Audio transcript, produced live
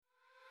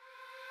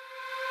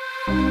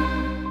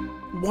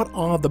What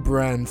are the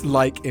brands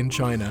like in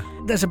China?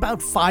 There's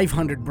about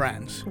 500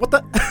 brands. What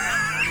the?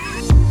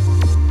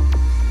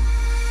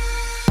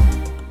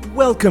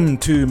 Welcome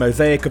to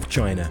Mosaic of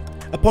China,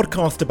 a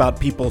podcast about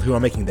people who are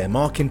making their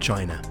mark in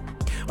China.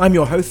 I'm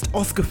your host,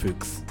 Oscar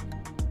Fuchs.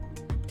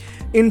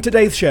 In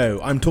today's show,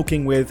 I'm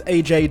talking with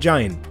AJ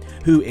Jain,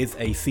 who is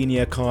a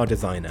senior car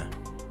designer.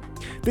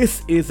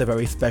 This is a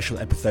very special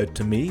episode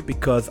to me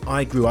because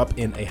I grew up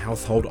in a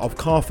household of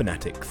car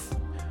fanatics.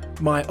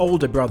 My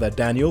older brother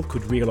Daniel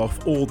could reel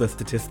off all the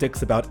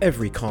statistics about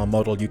every car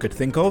model you could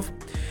think of,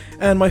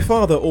 and my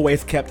father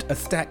always kept a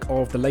stack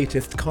of the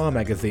latest car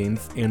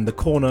magazines in the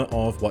corner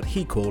of what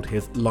he called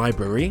his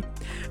library,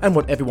 and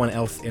what everyone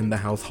else in the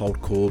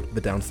household called the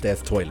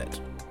downstairs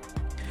toilet.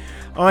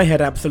 I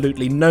had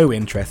absolutely no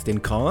interest in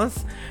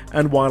cars,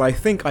 and while I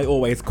think I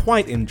always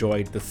quite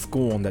enjoyed the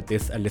scorn that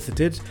this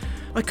elicited,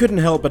 I couldn't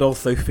help but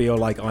also feel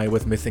like I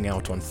was missing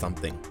out on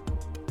something.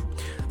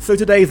 So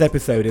today's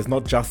episode is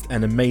not just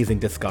an amazing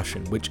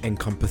discussion which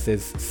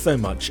encompasses so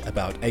much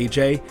about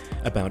AJ,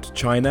 about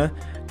China,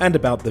 and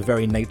about the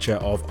very nature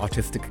of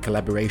artistic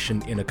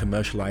collaboration in a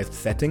commercialized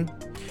setting.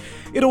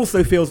 It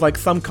also feels like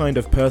some kind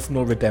of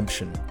personal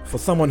redemption for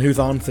someone whose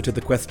answer to the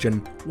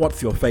question,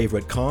 "What's your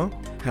favorite car?"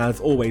 has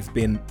always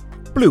been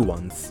blue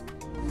ones.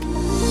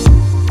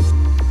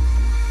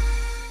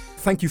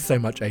 Thank you so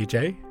much,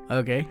 AJ.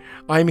 Okay.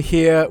 I'm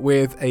here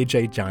with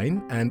AJ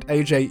Jain, and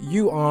AJ,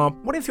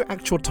 what is your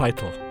actual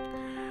title?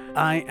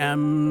 I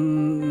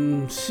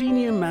am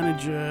Senior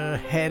Manager,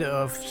 Head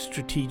of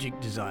Strategic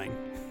Design.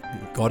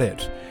 Got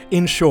it.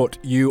 In short,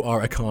 you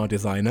are a car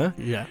designer.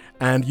 Yeah.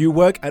 And you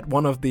work at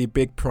one of the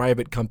big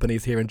private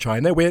companies here in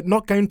China. We're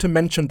not going to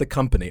mention the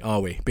company, are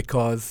we?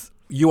 Because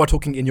you are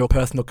talking in your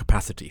personal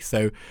capacity.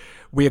 So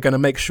we are going to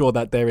make sure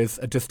that there is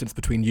a distance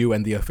between you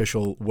and the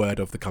official word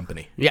of the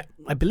company. Yeah.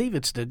 I believe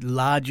it's the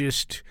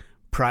largest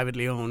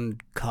privately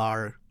owned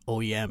car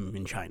OEM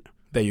in China.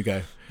 There you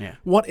go. Yeah.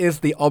 What is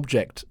the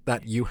object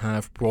that you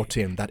have brought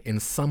in that in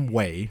some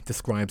way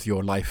describes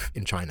your life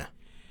in China?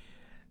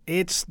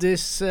 It's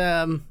this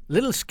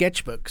little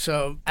sketchbook.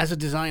 So as a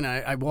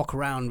designer, I walk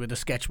around with a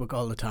sketchbook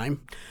all the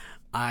time.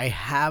 I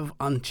have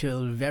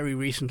until very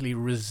recently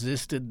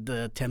resisted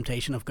the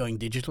temptation of going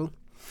digital.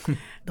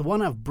 The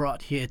one I've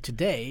brought here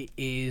today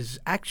is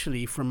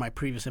actually from my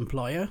previous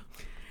employer.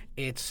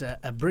 It's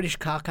a British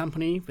car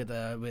company with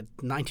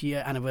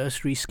 90-year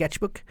anniversary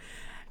sketchbook.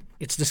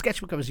 It's the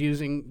sketchbook I was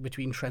using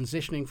between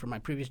transitioning from my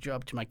previous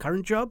job to my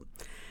current job.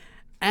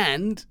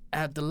 And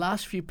at the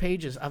last few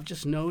pages, I've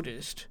just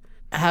noticed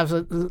I have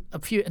a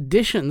few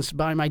additions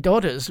by my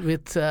daughters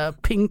with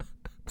pink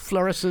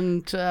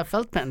fluorescent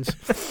felt pens.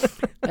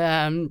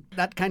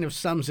 That kind of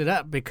sums it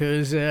up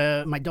because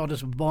my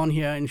daughters were born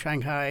here in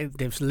Shanghai.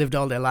 They've lived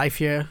all their life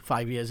here,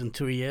 5 years and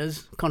 2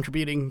 years,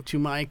 contributing to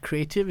my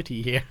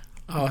creativity here.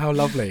 Oh, how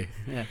lovely.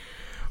 Yeah.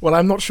 Well,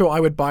 I'm not sure I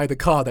would buy the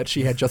car that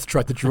she had just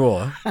tried to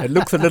draw. It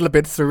looks a little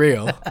bit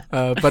surreal,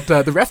 but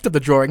the rest of the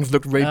drawings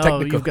look really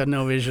technical. Oh, you've got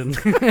no vision.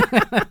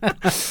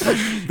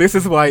 This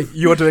is why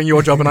you're doing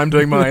your job and I'm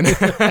doing mine.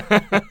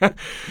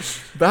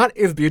 That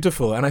is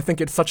beautiful, and I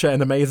think it's such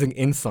an amazing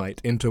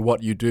insight into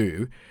what you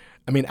do.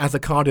 I mean, as a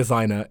car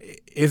designer,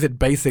 is it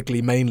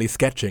basically mainly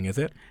sketching, is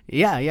it?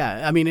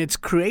 Yeah. I mean, it's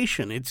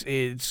creation.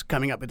 It's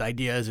coming up with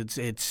ideas.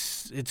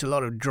 It's a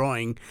lot of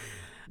drawing.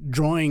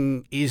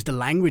 Drawing is the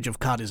language of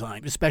car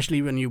design,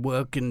 especially when you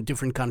work in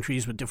different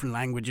countries with different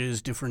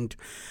languages, different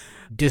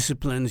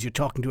disciplines. You're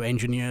talking to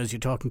engineers, you're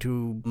talking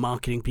to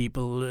marketing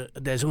people.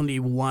 There's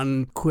only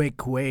one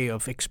quick way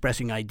of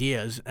expressing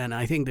ideas, and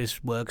I think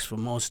this works for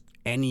most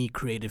any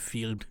creative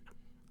field.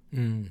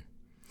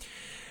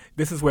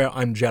 This is where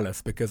I'm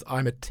jealous because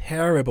I'm a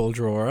terrible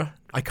drawer.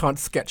 I can't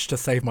sketch to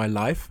save my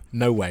life.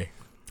 No way.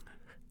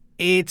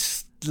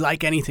 It's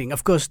like anything.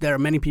 Of course, there are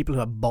many people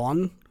who are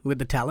born with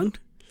the talent.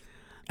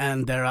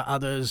 And there are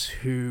others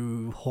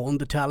who hone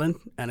the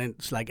talent, and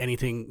it's like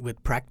anything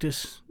with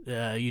practice.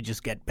 You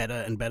just get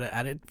better and better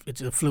at it.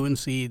 It's a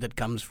fluency that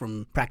comes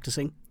from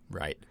practicing.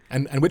 Right.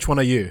 And which one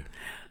are you?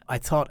 I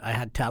thought I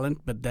had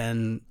talent, but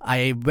then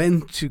I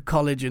went to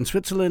college in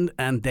Switzerland,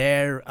 and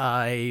there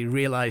I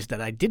realized that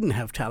I didn't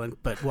have talent.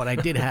 But what I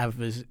did have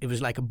was, it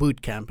was like a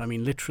boot camp. I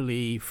mean,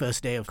 literally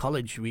first day of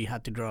college, we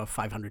had to draw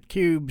 500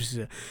 cubes,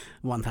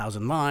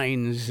 1,000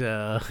 lines,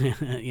 so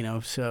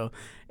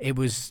it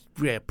was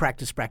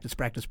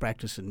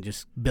practice, and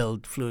just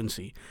build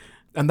fluency.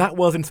 And that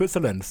was in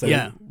Switzerland. So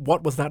yeah.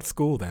 What was that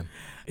school then?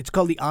 It's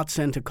called the Art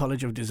Center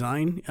College of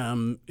Design.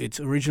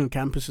 Its original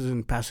campus is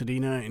in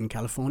Pasadena in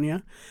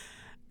California.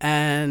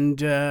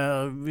 And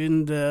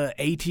in the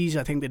 80s,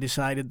 I think they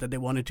decided that they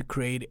wanted to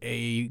create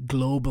a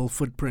global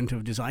footprint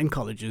of design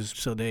colleges.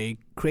 So they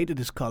created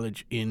this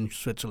college in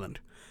Switzerland.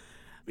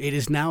 It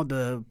is now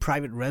the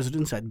private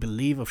residence, I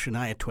believe, of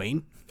Shania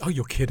Twain. Oh,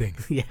 you're kidding.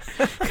 Yeah.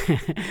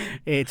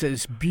 It's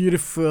this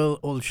beautiful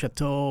old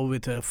chateau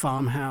with a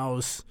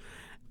farmhouse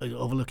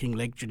overlooking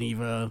Lake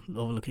Geneva,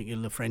 overlooking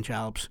the French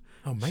Alps.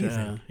 Oh, amazing.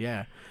 So,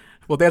 yeah.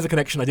 Well, there's a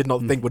connection I did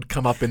not think would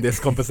come up in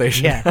this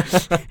conversation. Yeah.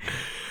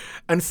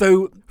 And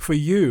so for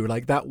you,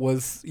 like that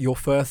was your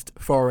first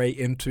foray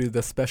into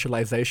the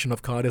specialization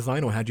of car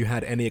design, or had you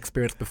had any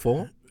experience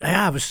before?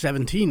 Yeah, I was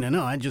 17. I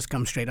know. I just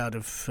come straight out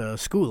of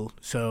school.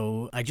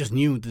 So I just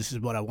knew this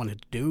is what I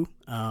wanted to do.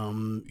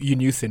 You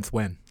knew since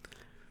when?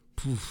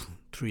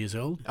 3 years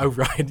old. Oh,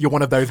 right. You're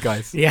one of those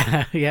guys.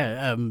 Yeah.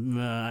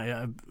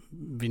 I've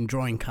been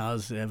drawing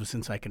cars ever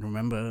since I can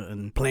remember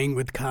and playing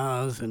with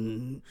cars,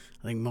 and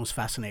I think most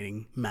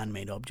fascinating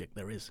man-made object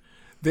there is.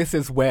 This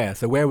is where?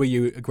 So where were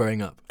you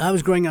growing up? I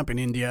was growing up in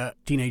India,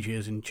 teenage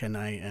years in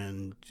Chennai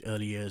and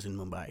early years in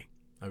Mumbai.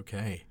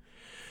 Okay.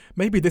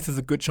 Maybe this is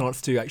a good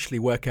chance to actually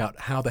work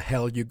out how the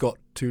hell you got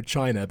to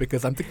China,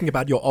 because I'm thinking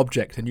about your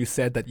object, and you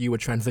said that you were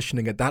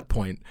transitioning at that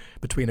point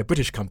between a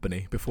British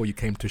company before you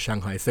came to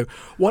Shanghai. So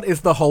what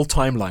is the whole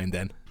timeline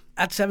then?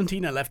 At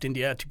 17, I left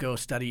India to go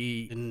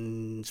study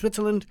in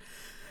Switzerland.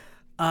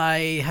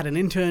 I had an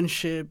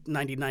internship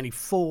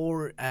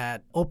 1994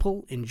 at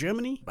Opel in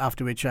Germany,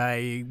 after which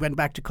I went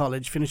back to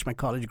college, finished my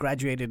college,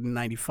 graduated in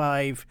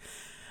 95.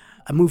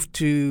 I moved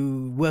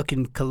to work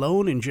in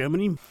Cologne in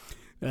Germany.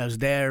 I was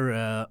there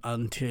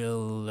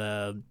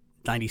until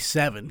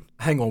 97.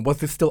 Hang on, was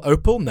this still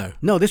Opel? No.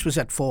 No, this was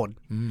at Ford.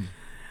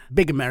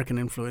 Big American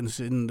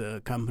influence in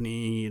the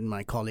company, in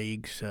my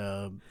colleagues.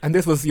 And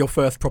this was your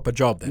first proper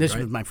job then, This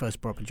right? was my first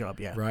proper job,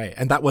 yeah. Right,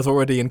 and that was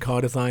already in car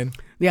design?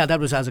 Yeah,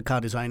 that was as a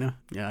car designer.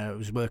 Yeah, I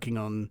was working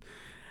on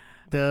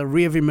the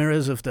rear view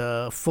mirrors of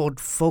the Ford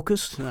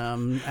Focus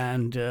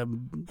and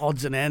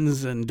odds and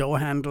ends and door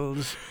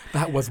handles.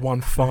 That was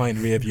one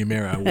fine rear view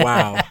mirror.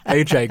 Wow.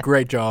 AJ,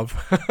 great job.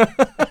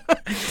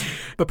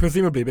 But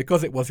presumably,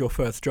 because it was your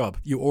first job,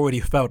 you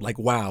already felt like,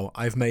 wow,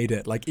 I've made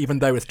it. Like, even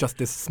though it's just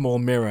this small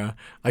mirror,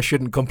 I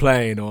shouldn't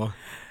complain, or...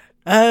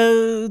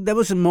 There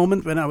was a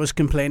moment when I was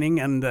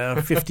complaining, and a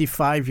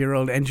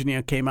 55-year-old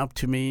engineer came up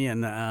to me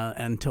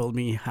and told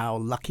me how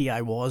lucky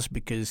I was,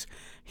 because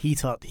he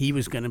thought he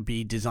was going to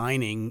be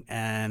designing,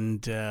 and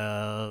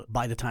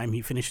by the time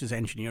he finished his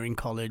engineering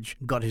college,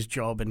 got his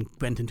job and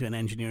went into an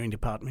engineering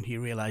department, he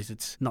realized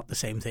it's not the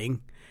same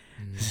thing.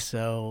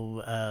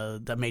 So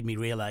that made me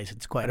realize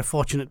it's quite a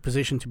fortunate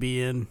position to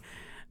be in.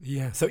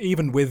 Yeah, so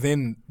even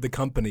within the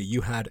company,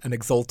 you had an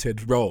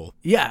exalted role.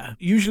 Yeah,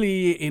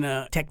 usually in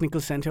a technical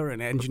center,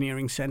 an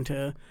engineering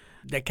center,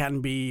 there can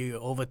be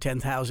over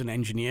 10,000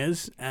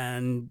 engineers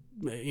and,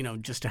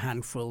 just a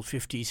handful,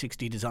 50,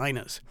 60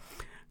 designers.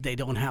 They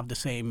don't have the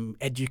same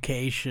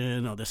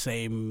education or the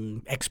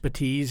same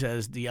expertise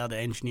as the other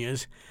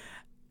engineers.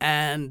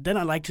 And then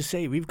I like to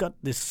say we've got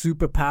this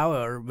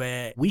superpower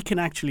where we can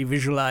actually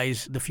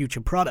visualize the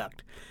future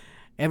product.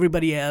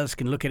 Everybody else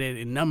can look at it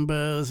in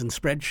numbers and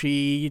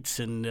spreadsheets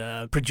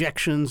and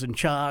projections and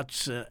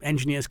charts.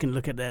 Engineers can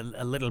look at it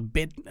a little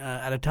bit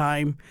at a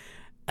time.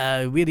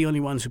 We're the only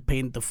ones who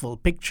paint the full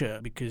picture,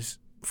 because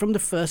from the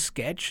first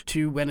sketch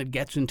to when it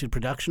gets into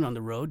production on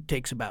the road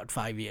takes about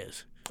 5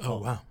 years. Oh,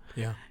 wow.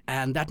 Yeah.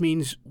 And that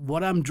means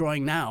what I'm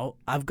drawing now,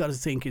 I've got to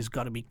think is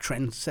got to be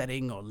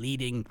trend-setting or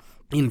leading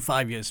in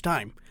 5 years'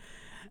 time.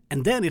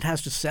 And then it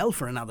has to sell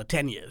for another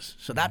 10 years.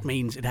 So that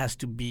means it has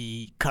to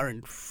be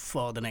current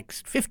for the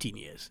next 15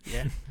 years.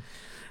 Yeah.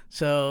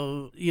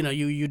 So,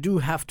 you do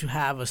have to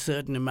have a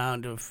certain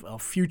amount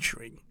of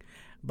futuring.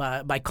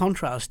 By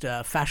contrast,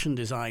 fashion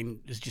design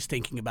is just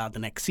thinking about the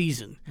next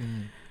season.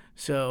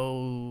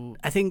 So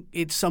I think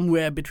it's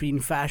somewhere between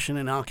fashion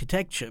and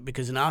architecture,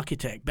 because an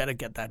architect better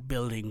get that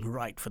building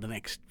right for the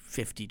next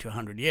 50 to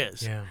 100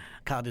 years. Yeah.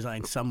 Car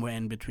design somewhere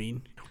in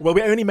between. Well,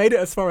 we only made it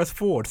as far as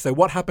Ford, so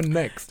what happened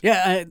next?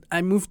 Yeah,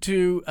 I moved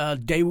to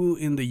Daewoo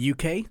in the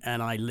UK,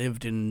 and I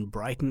lived in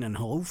Brighton and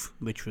Hove,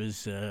 which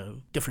was a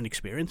different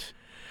experience.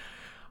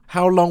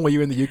 How long were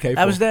you in the UK for?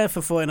 I was there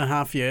for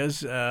 4.5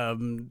 years.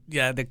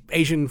 The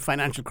Asian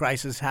financial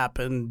crisis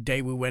happened.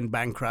 Daewoo went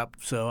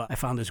bankrupt. So I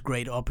found this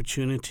great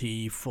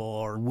opportunity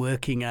for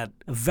working at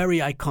a very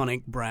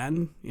iconic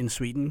brand in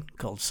Sweden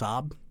called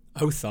Saab.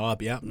 Oh,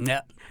 Saab, yeah.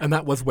 Yeah. And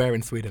that was where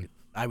in Sweden?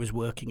 I was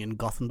working in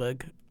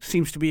Gothenburg.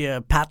 Seems to be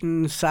a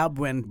pattern. Saab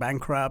went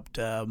bankrupt.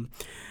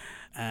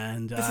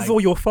 And this is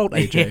all your fault,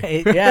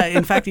 AJ. Yeah,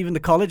 in fact, even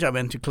the college I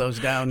went to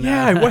closed down.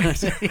 Yeah, I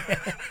went.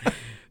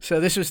 So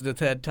this was the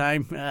third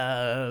time.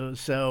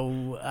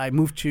 So I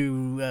moved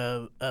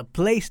to a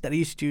place that I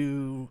used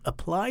to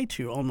apply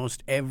to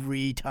almost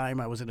every time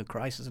I was in a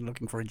crisis and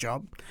looking for a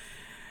job.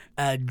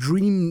 A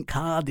dream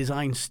car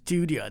design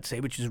studio, I'd say,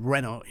 which is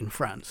Renault in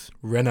France.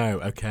 Renault,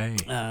 okay.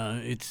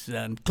 It's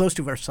close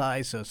to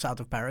Versailles, so south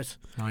of Paris.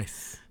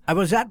 Nice. I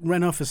was at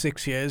Renault for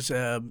 6 years,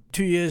 2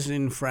 years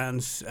in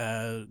France.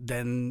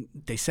 Then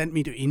they sent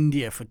me to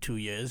India for 2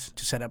 years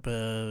to set up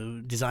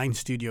a design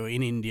studio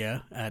in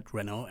India at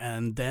Renault.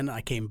 And then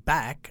I came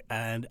back,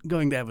 and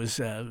going there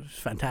was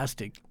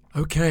fantastic.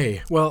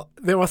 Okay, well,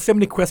 there are so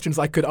many questions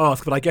I could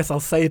ask, but I guess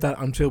I'll save that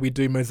until we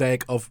do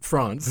Mosaic of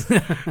France.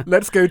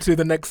 Let's go to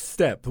the next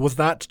step. Was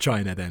that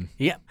China then?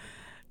 Yeah.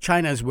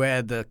 China is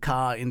where the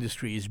car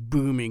industry is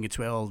booming. It's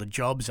where all the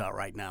jobs are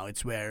right now.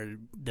 It's where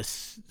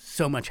there's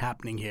so much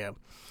happening here.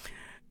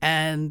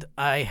 And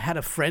I had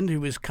a friend who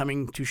was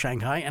coming to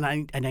Shanghai, and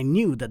I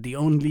knew that the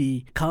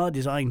only car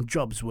design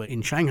jobs were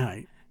in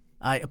Shanghai.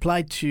 I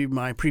applied to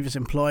my previous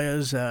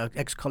employers,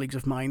 ex-colleagues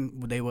of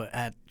mine. They were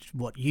at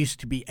what used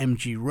to be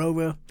MG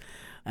Rover,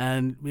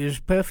 and it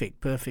was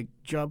perfect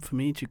job for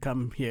me to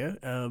come here.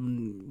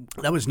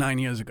 That was 9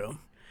 years ago.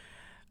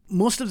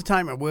 Most of the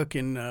time I work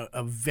in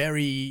a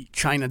very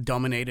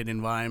China-dominated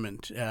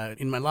environment.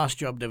 In my last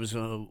job, there was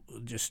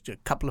just a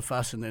couple of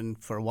us, and then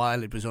for a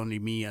while it was only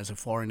me as a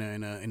foreigner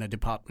in a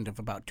department of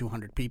about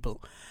 200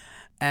 people.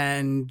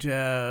 And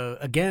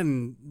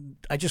again,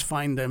 I just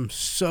find them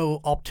so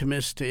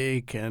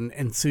optimistic and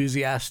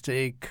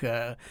enthusiastic,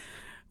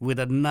 with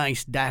a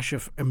nice dash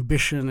of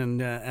ambition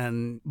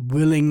and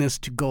willingness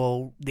to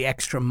go the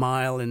extra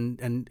mile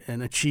and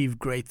achieve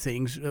great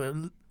things.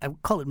 I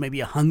would call it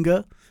maybe a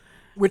hunger.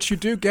 Which you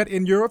do get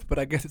in Europe, but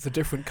I guess it's a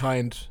different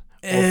kind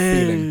of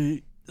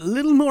feeling. A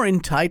little more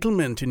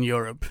entitlement in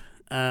Europe.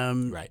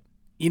 Right.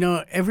 You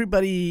know,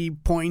 everybody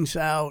points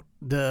out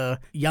the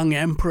young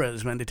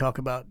emperors when they talk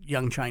about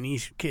young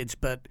Chinese kids,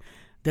 but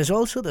there's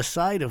also the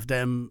side of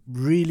them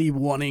really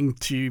wanting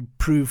to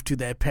prove to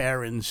their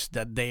parents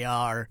that they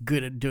are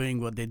good at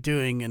doing what they're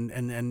doing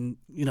and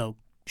you know,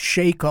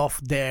 shake off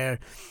their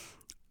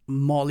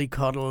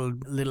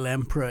mollycoddled little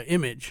emperor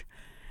image.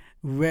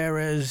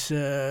 Whereas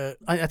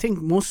I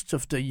think most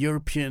of the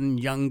European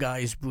young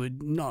guys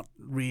would not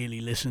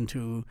really listen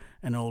to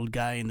an old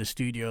guy in the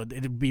studio.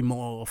 It would be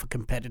more of a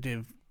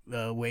competitive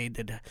way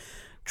that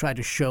try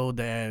to show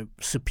their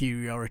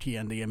superiority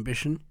and the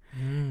ambition.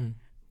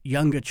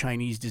 Younger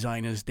Chinese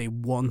designers, they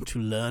want to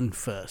learn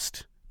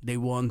first. They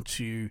want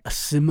to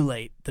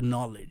assimilate the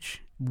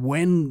knowledge.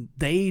 When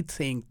they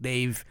think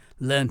they've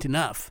learned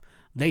enough,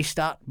 they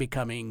start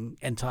becoming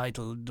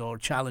entitled or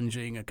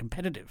challenging or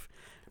competitive.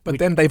 But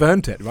then they've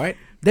earned it, right?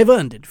 They've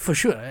earned it, for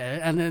sure.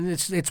 And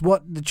it's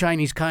what the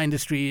Chinese car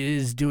industry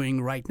is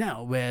doing right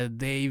now, where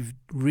they've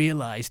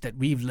realized that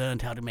we've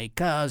learned how to make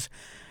cars.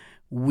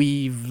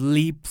 We've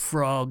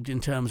leapfrogged in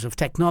terms of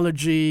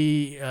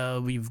technology.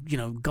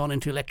 We've gone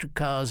into electric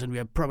cars, and we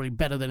are probably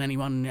better than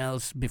anyone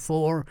else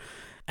before.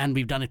 And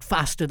we've done it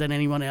faster than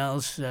anyone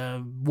else,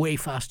 way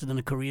faster than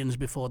the Koreans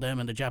before them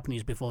and the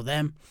Japanese before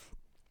them.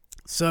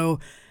 So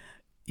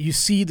you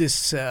see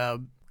this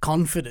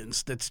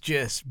confidence that's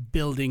just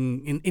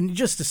building in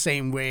just the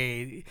same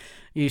way.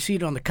 You see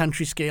it on the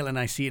country scale, and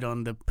I see it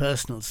on the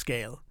personal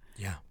scale.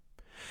 Yeah.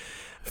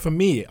 For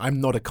me, I'm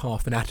not a car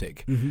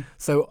fanatic.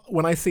 So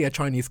when I see a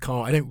Chinese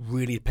car, I don't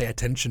really pay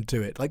attention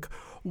to it. Like,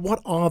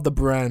 what are the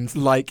brands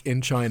like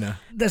in China?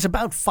 There's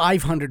about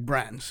 500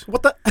 brands.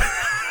 What the...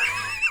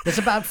 There's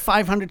about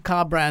 500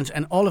 car brands,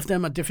 and all of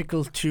them are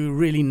difficult to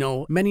really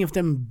know. Many of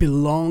them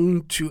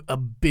belong to a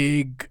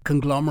big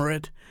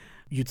conglomerate.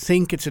 You'd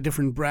think it's a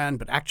different brand,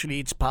 but actually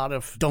it's part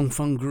of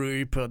Dongfeng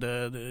Group or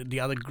the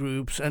other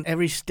groups. And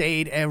every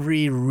state,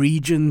 every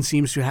region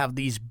seems to have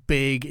these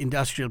big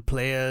industrial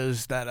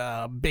players that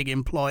are big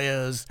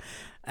employers,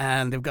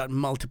 and they've got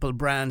multiple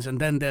brands. And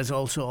then there's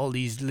also all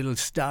these little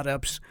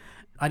startups.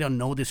 I don't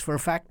know this for a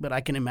fact, but I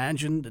can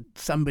imagine that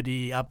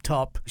somebody up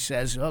top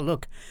says, oh,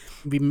 look,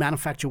 we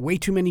manufacture way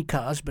too many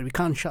cars, but we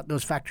can't shut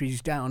those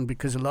factories down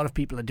because a lot of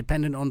people are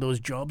dependent on those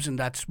jobs, and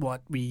that's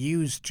what we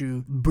use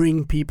to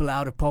bring people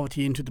out of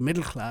poverty into the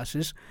middle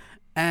classes.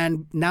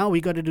 And now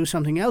we got to do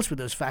something else with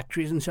those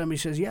factories. And somebody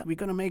says, yeah, we're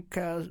going to make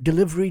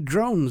delivery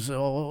drones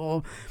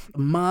or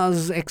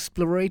Mars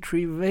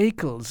exploratory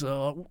vehicles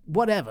or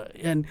whatever.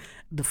 And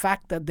the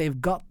fact that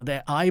they've got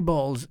their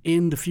eyeballs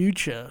in the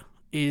future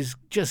is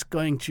just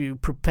going to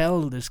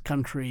propel this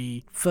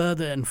country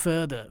further and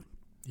further.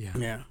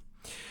 Yeah.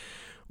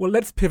 Well,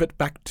 let's pivot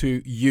back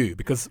to you,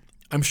 because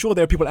I'm sure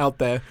there are people out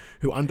there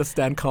who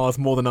understand cars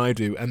more than I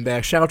do, and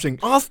they're shouting,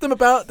 ask them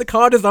about the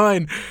car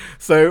design.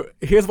 So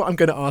here's what I'm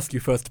going to ask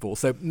you first of all.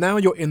 So now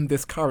you're in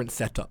this current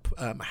setup.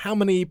 How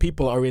many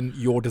people are in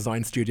your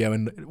design studio?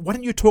 And why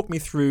don't you talk me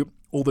through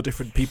all the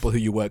different people who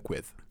you work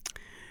with?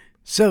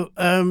 So,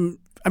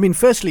 I mean,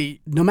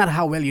 firstly, no matter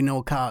how well you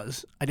know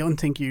cars, I don't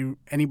think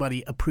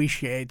anybody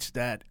appreciates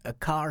that a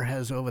car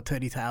has over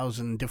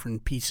 30,000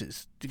 different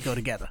pieces to go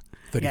together.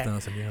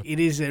 30,000, yeah. It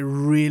is a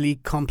really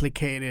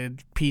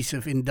complicated piece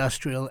of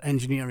industrial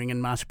engineering and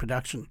mass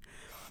production.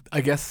 I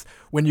guess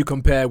when you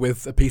compare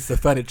with a piece of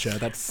furniture,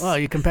 that's... Well,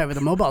 you compare with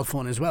a mobile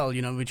phone as well,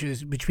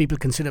 which people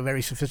consider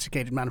very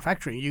sophisticated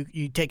manufacturing.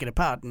 You take it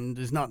apart, and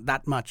there's not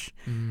that much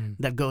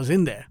that goes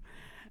in there.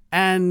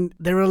 And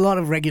there are a lot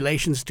of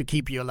regulations to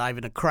keep you alive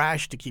in a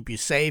crash, to keep you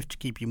safe, to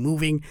keep you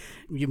moving.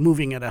 You're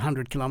moving at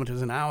 100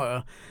 kilometers an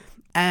hour.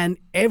 And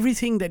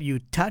everything that you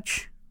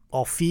touch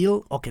or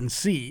feel or can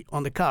see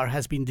on the car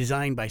has been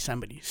designed by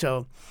somebody.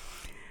 So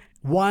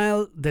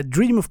while the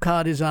dream of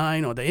car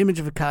design or the image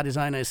of a car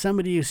designer is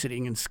somebody who's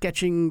sitting and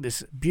sketching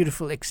this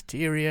beautiful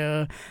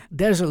exterior,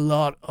 there's a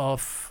lot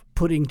of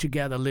putting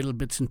together little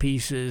bits and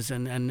pieces.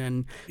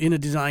 And in a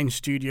design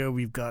studio,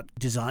 we've got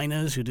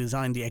designers who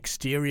design the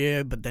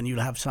exterior, but then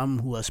you'll have some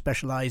who are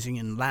specializing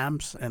in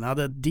lamps and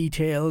other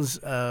details.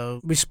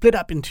 We split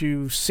up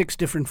into 6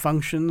 different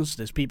functions.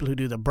 There's people who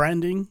do the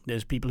branding.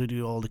 There's people who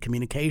do all the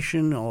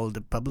communication, all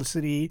the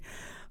publicity,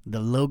 the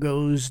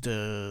logos,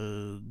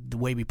 the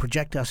way we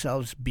project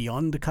ourselves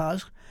beyond the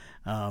cars,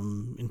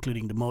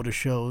 including the motor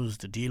shows,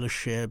 the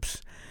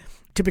dealerships.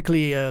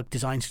 Typically, a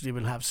design studio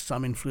will have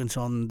some influence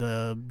on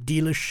the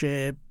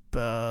dealership,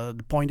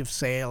 the point of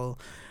sale,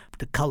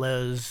 the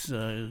colors,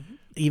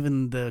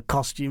 even the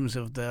costumes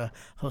of the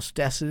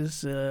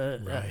hostesses,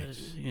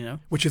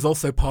 Which is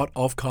also part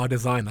of car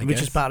design, I guess.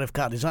 Which is part of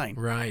car design.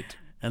 Right.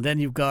 And then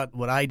you've got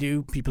what I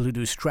do, people who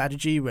do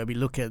strategy, where we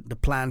look at the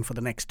plan for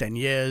the next 10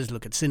 years,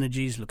 look at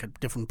synergies, look at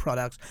different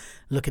products,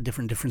 look at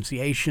different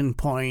differentiation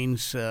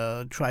points,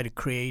 try to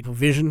create a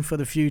vision for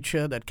the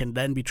future that can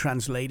then be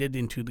translated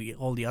into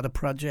all the other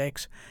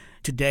projects.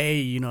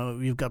 Today,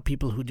 we've got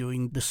people who are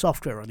doing the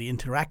software or the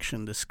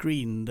interaction, the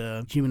screen,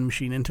 the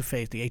human-machine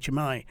interface, the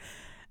HMI.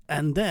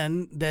 And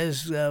then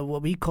there's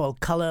what we call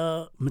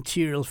color,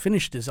 material,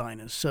 finish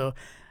designers. So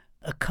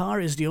a car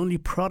is the only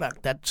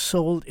product that's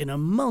sold in a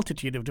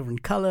multitude of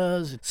different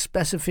colors,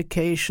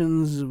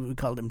 specifications, we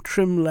call them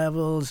trim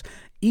levels.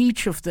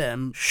 Each of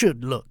them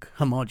should look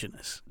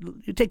homogeneous.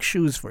 You take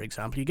shoes, for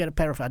example. You get a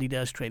pair of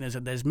Adidas trainers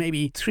and there's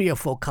maybe 3 or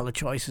 4 color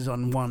choices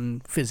on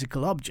one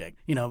physical object.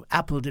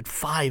 Apple did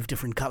 5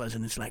 different colors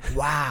and it's like,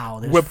 wow,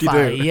 there's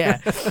 5. Yeah.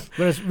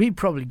 Whereas we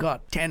probably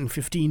got 10,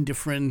 15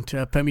 different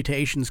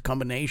permutations,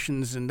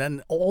 combinations, and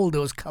then all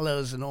those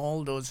colors and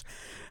all those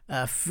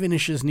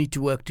finishes need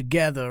to work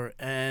together.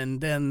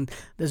 And then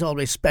there's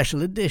always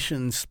special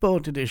editions,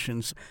 sport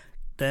editions.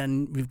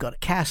 Then we've got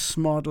cast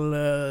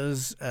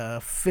modelers,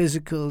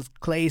 physical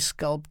clay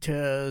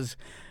sculptors,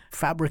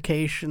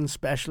 fabrication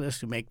specialists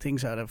who make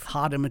things out of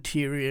harder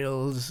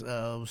materials.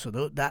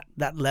 So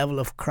that level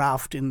of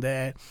craft in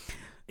there.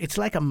 It's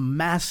like a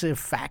massive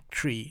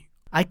factory.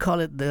 I call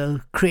it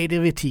the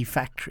creativity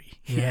factory.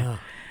 Yeah.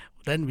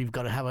 Then we've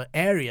got to have an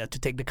area to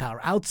take the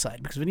car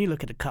outside, because when you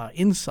look at a car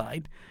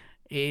inside,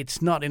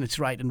 it's not in its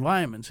right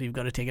environment. So you've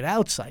got to take it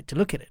outside to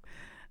look at it.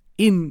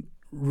 In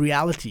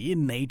reality,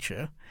 in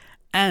nature,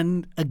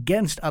 and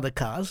against other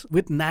cars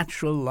with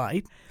natural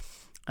light.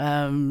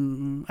 I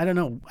don't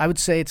know. I would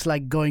say it's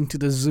like going to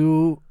the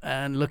zoo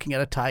and looking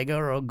at a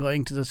tiger, or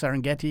going to the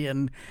Serengeti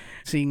and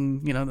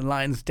seeing, the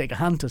lions take a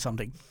hunt or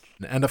something.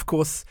 And of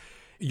course,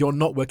 you're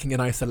not working in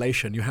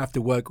isolation. You have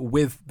to work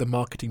with the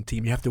marketing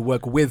team. You have to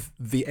work with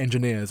the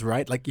engineers,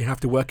 right? Like, you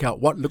have to work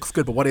out what looks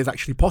good, but what is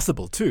actually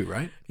possible too,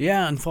 right?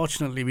 Yeah,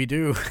 unfortunately we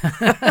do.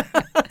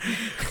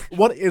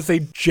 What is a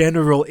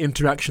general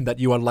interaction that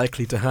you are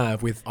likely to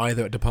have with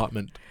either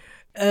department?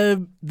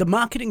 The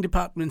marketing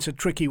department's a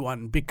tricky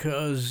one,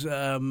 because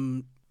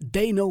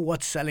they know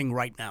what's selling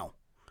right now.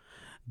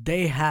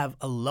 They have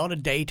a lot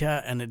of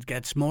data, and it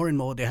gets more and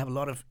more. They have a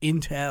lot of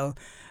intel.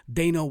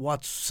 They know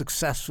what's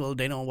successful.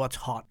 They know what's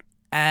hot.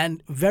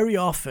 And very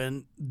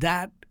often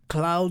that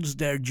clouds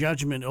their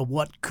judgment of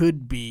what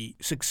could be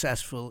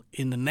successful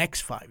in the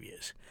next 5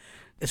 years.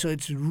 So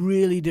it's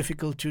really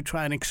difficult to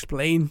try and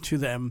explain to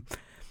them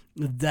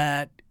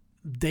that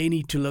they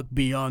need to look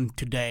beyond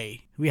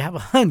today. We have a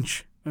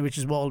hunch, which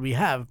is all we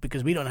have,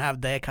 because we don't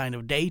have their kind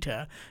of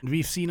data.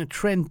 We've seen a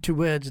trend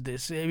towards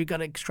this. We've got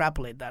to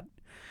extrapolate that.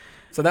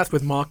 So that's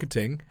with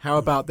marketing. How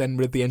about then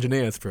with the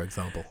engineers, for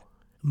example?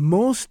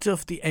 Most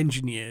of the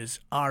engineers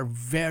are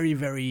very,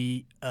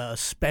 very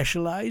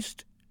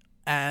specialized,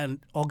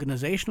 and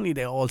organizationally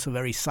they're also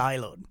very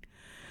siloed.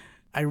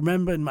 I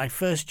remember in my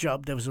first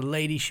job, there was a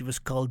lady, she was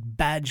called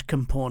badge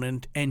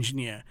component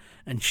engineer,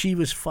 and she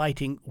was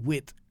fighting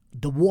with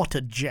the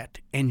water jet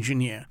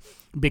engineer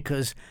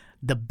because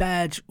the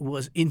badge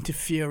was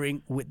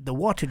interfering with the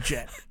water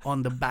jet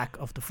on the back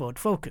of the Ford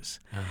Focus.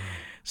 Uh-huh.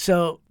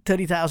 So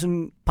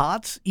 30,000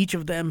 parts, each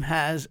of them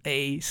has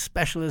a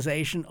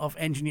specialization of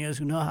engineers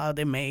who know how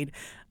they're made,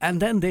 and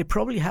then they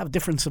probably have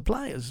different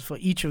suppliers for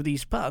each of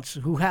these parts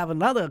who have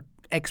another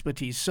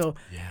expertise. So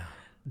yeah.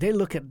 They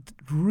look at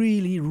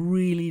really,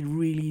 really,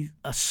 really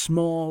a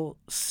small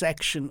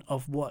section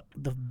of what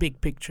the big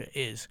picture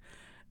is.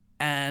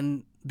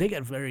 And they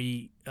get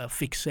very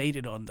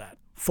fixated on that,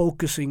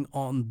 focusing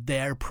on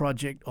their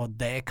project or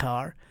their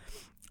car.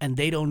 And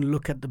they don't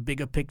look at the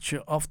bigger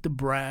picture of the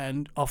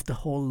brand, of the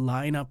whole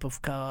lineup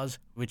of cars,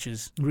 which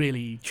is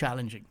really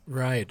challenging.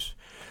 Right.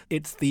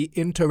 It's the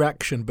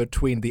interaction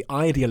between the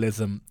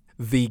idealism,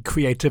 the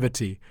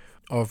creativity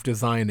of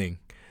designing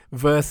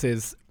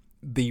versus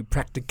the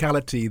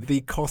practicality,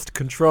 the cost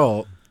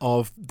control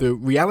of the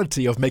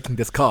reality of making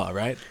this car,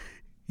 right?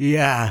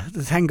 Yeah,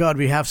 thank God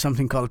we have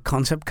something called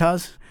concept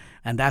cars,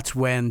 and that's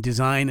when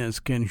designers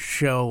can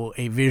show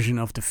a vision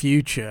of the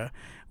future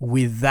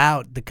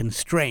without the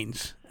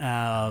constraints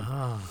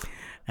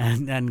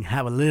and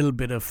have a little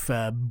bit of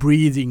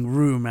breathing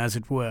room, as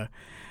it were.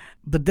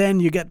 But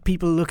then you get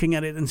people looking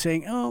at it and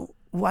saying, oh,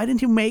 why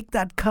didn't you make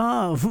that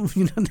car?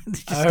 They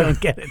just don't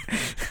get it.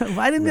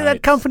 Why didn't that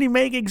Right. company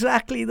make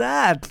exactly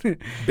that?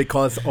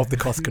 Because of the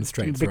cost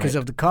constraints, Because right?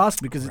 of the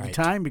cost, because of the Right.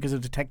 time, because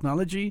of the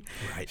technology.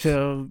 Right.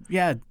 So,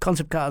 yeah,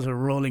 concept cars are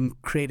rolling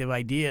creative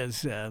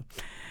ideas.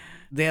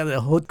 They are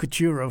the haute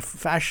couture of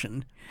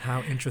fashion.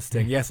 How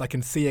interesting. Yes, I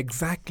can see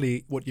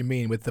exactly what you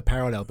mean with the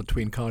parallel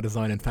between car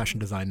design and fashion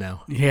design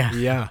now. Yeah.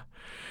 Yeah.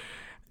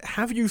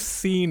 Have you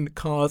seen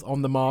cars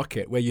on the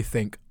market where you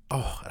think,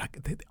 oh,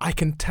 I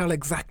can tell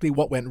exactly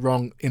what went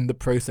wrong in the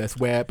process,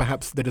 where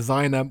perhaps the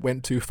designer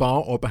went too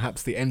far or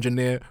perhaps the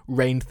engineer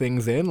reined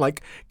things in?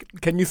 Like,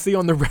 can you see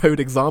on the road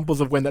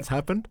examples of when that's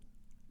happened?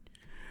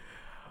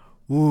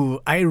 Ooh,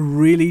 I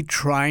really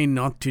try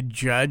not to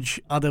judge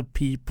other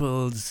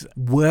people's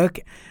work.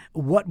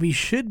 What we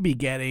should be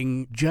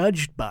getting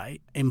judged by,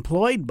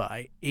 employed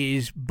by,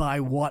 is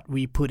by what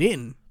we put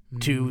in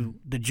to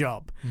the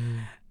job.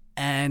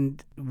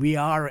 And we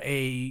are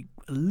a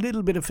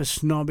little bit of a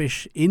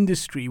snobbish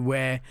industry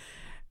where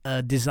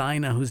a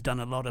designer who's done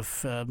a lot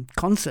of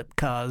concept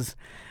cars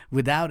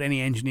without any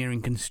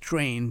engineering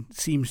constraint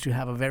seems to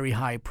have a very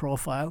high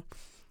profile.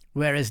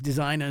 Whereas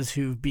designers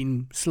who've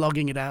been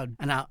slogging it out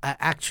and are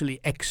actually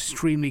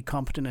extremely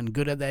competent and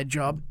good at their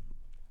job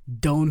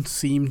don't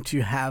seem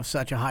to have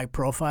such a high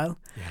profile.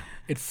 Yeah.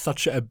 It's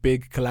such a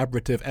big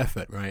collaborative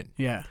effort, right?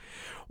 Yeah.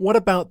 What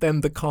about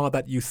then the car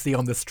that you see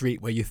on the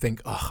street where you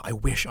think, oh, I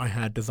wish I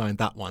had designed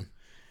that one?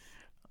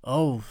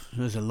 Oh,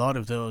 there's a lot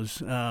of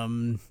those.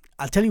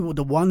 I'll tell you what,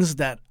 the ones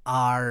that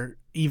are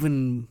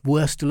even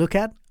worse to look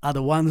at are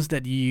the ones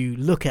that you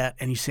look at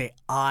and you say,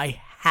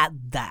 I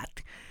had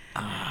that.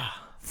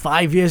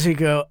 5 years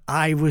ago,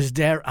 I was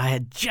there. I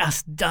had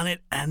just done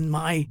it, and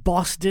my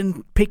boss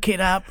didn't pick it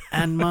up,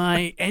 and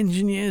my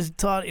engineers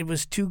thought it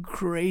was too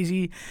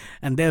crazy.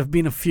 And there have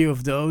been a few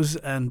of those,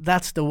 and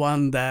that's the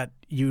one that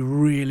you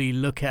really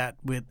look at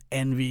with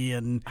envy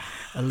and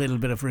a little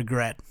bit of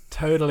regret.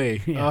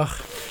 Totally. Yeah.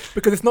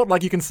 Because it's not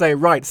like you can say,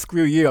 right,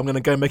 screw you, I'm going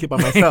to go make it by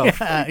myself.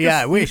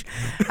 Yeah, I wish.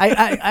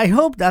 I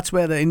hope that's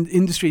where the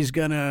industry is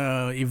going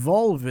to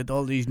evolve with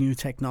all these new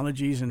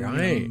technologies and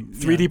Right.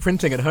 3D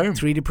printing at home.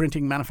 3D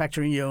printing,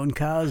 manufacturing your own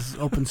cars,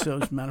 open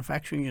source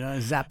manufacturing.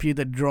 Zap you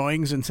the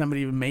drawings and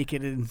somebody will make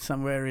it in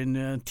somewhere in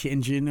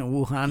Tianjin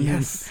or Wuhan.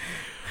 Yes.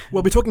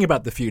 Well, we're talking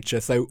about the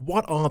future. So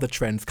what are the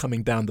trends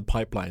coming down the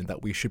pipeline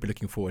that we should be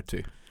looking forward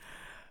to?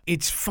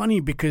 It's funny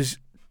because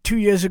 2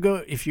 years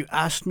ago, if you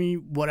asked me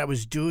what I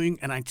was doing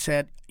and I'd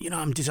said,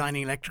 I'm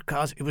designing electric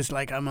cars, it was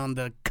like I'm on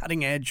the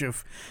cutting edge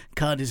of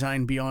car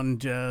design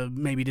beyond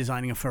maybe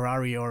designing a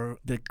Ferrari or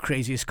the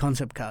craziest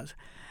concept cars.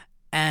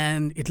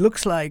 And it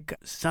looks like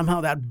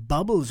somehow that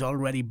bubble's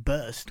already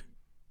burst.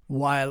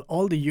 While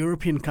all the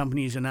European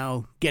companies are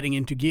now getting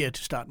into gear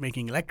to start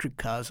making electric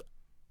cars,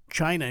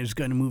 China is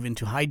going to move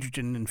into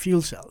hydrogen and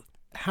fuel cell.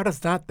 How does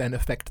that then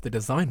affect the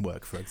design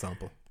work, for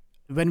example?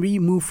 When we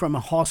moved from a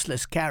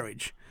horseless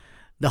carriage,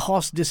 the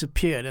horse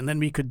disappeared, and then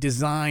we could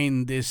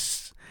design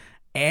this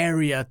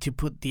area to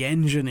put the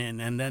engine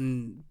in and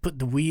then put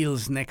the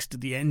wheels next to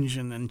the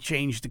engine and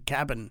change the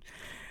cabin.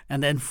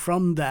 And then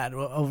from that,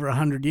 over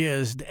 100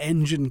 years, the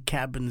engine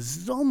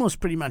cabins almost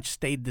pretty much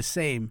stayed the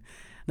same.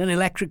 Then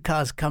electric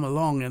cars come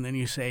along, and then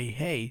you say,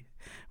 hey,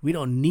 we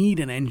don't need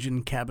an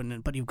engine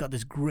cabin, but you've got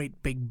this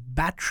great big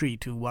battery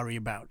to worry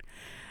about.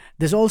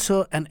 There's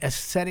also an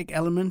aesthetic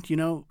element,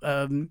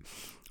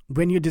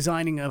 when you're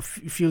designing a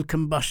fuel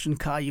combustion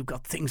car, you've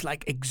got things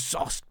like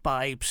exhaust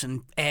pipes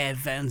and air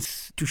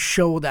vents to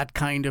show that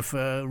kind of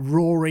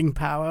roaring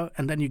power.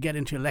 And then you get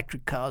into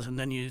electric cars, and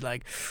then you're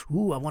like,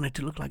 ooh, I want it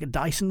to look like a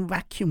Dyson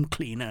vacuum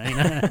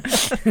cleaner.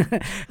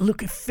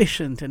 Look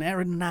efficient and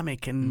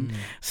aerodynamic and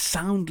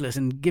soundless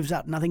and gives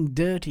out nothing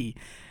dirty.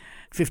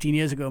 15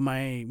 years ago,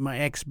 my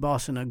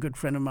ex-boss and a good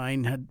friend of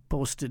mine had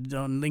posted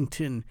on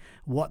LinkedIn,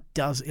 what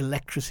does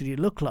electricity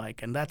look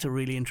like? And that's a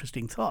really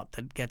interesting thought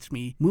that gets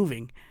me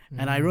moving.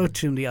 And I wrote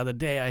to him the other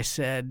day, I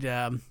said,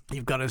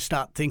 you've got to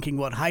start thinking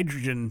what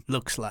hydrogen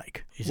looks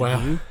like. He said,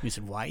 Wow. He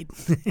said, white?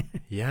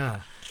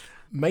 Yeah.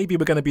 Maybe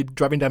we're going to be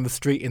driving down the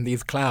street in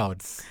these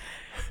clouds.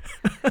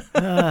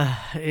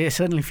 It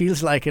certainly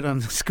feels like it on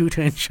a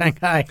scooter in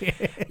Shanghai.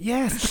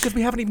 Yes, because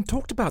we haven't even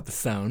talked about the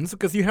sounds,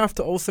 because you have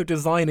to also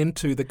design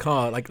into the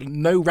car, like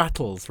no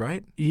rattles,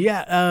 right?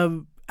 Yeah,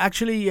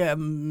 actually,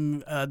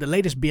 the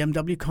latest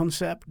BMW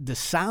concept, the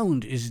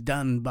sound is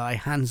done by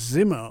Hans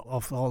Zimmer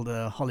of all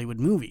the Hollywood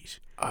movies.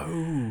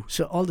 Oh.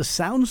 So all the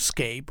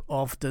soundscape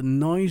of the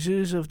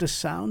noises of the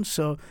sound.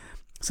 So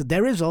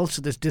there is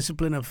also this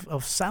discipline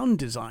of sound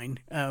design,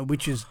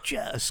 which is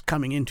just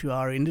coming into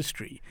our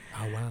industry.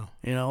 Oh, wow.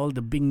 All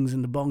the bings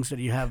and the bongs that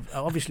you have.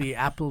 Obviously,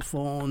 Apple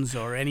phones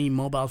or any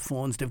mobile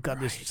phones, they've got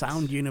this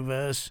sound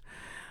universe.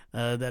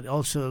 that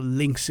also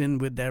links in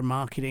with their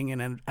marketing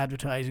and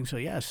advertising. So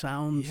yeah,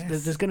 sounds.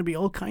 Yes. There's going to be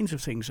all kinds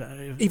of things.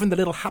 Even the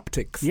little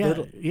haptics.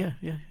 Yeah, yeah.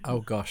 yeah.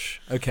 Oh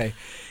gosh. Okay.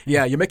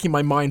 Yeah, you're making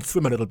my mind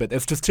swim a little bit.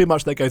 There's just too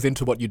much that goes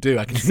into what you do.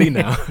 I can see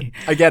now.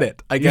 I get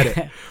it.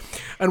 it.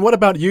 And what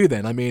about you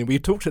then? I mean, we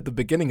talked at the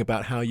beginning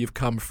about how you've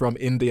come from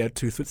India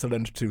to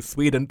Switzerland to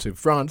Sweden to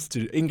France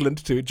to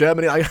England to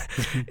Germany.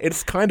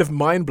 It's kind of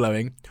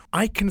mind-blowing.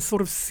 I can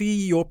sort of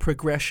see your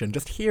progression.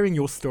 Just hearing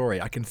your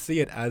story, I can see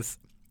it as,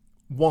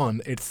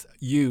 one, it's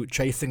you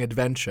chasing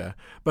adventure,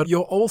 but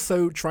you're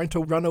also trying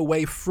to run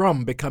away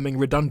from becoming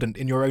redundant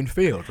in your own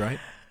field, right?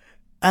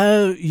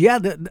 Yeah,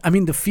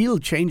 the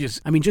field changes.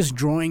 I mean, just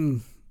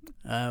drawing.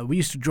 We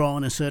used to draw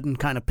on a certain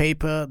kind of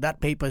paper. That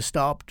paper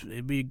stopped.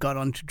 We got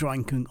on to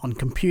drawing on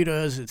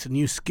computers. It's a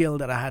new skill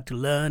that I had to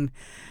learn.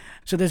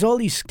 So there's all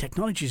these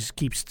technologies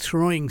keeps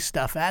throwing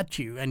stuff at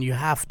you, and you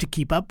have to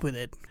keep up with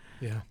it.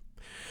 Yeah.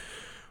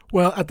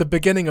 Well, at the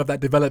beginning of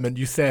that development,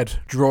 you said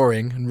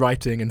drawing and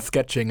writing and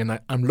sketching, and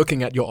I'm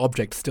looking at your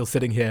object still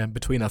sitting here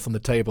between us on the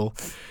table.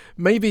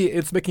 Maybe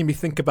it's making me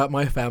think about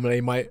my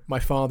family. My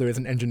father is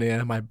an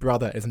engineer. My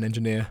brother is an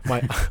engineer.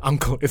 My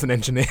uncle is an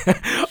engineer.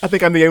 I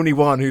think I'm the only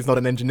one who's not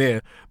an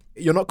engineer.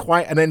 You're not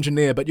quite an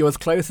engineer, but you're as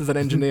close as an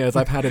engineer as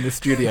I've had in the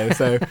studio.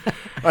 So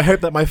I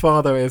hope that my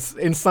father is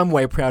in some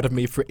way proud of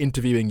me for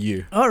interviewing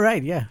you. All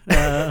right, yeah.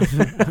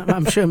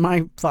 I'm sure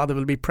my father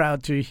will be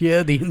proud to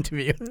hear the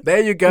interview.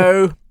 There you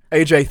go.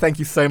 AJ, thank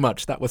you so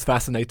much. That was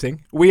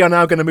fascinating. We are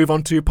now going to move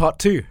on to part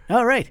 2.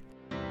 All right.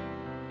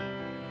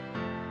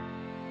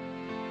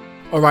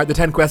 All right, the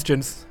 10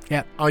 questions.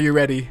 Yeah. Are you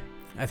ready?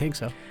 I think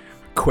so.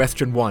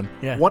 Question 1.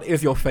 Yeah. What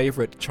is your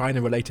favorite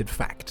China-related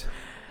fact?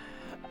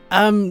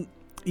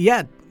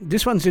 Yeah,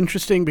 this one's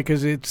interesting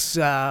because it's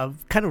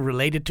kind of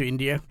related to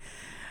India.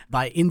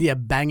 By India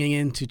banging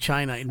into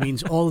China, it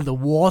means all the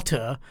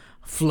water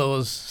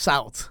flows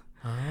south.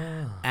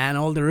 And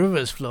all the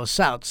rivers flow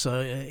south.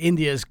 So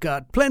India's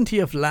got plenty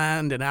of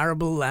land and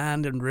arable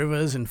land and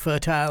rivers and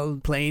fertile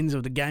plains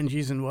of the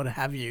Ganges and what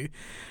have you.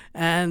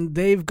 And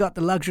they've got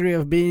the luxury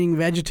of being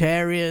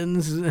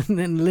vegetarians and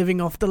then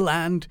living off the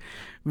land,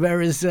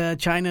 whereas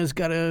China's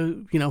got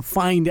to,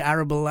 find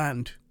arable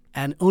land.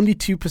 And only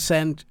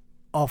 2%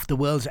 of the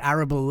world's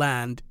arable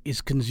land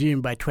is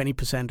consumed by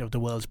 20% of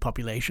the world's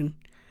population.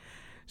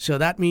 So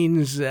that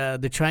means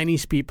the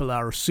Chinese people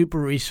are super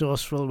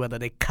resourceful, whether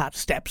they cut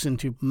steps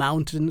into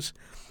mountains,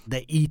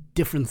 they eat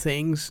different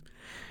things.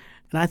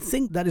 And I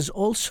think that is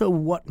also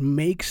what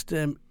makes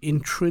them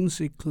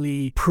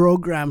intrinsically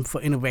programmed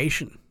for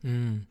innovation.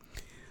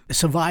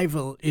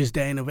 Survival is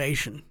their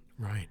innovation.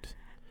 Right.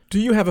 Do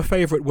you have a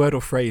favorite word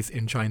or phrase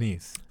in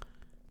Chinese?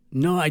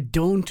 No, I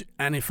don't.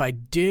 And if I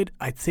did,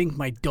 I think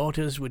my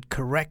daughters would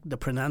correct the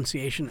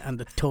pronunciation and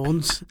the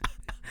tones.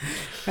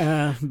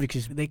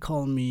 Because they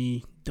call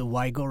me the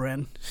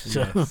Waigoren.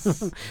 So.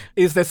 Yes.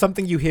 Is there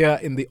something you hear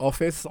in the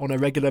office on a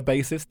regular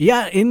basis?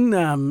 Yeah, in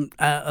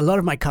a lot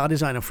of my car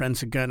designer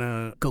friends are going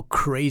to go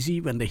crazy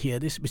when they hear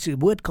this. It's a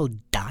word called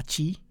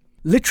dachi.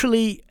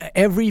 Literally,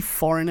 every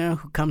foreigner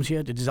who comes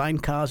here to design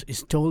cars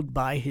is told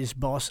by his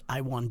boss,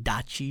 I want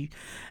dachi.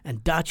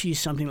 And dachi is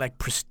something like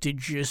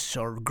prestigious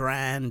or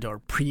grand or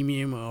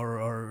premium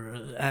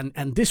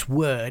and this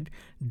word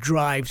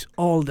drives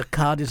all the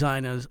car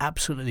designers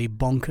absolutely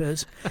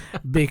bonkers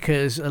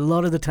because a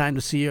lot of the time the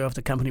CEO of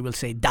the company will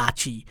say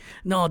dachi.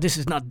 No, this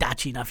is not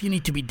dachi enough. You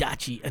need to be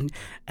dachi. And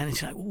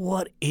it's like,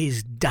 what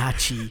is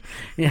dachi?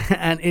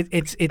 And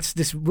it's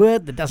this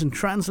word that doesn't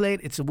translate.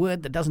 It's a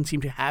word that doesn't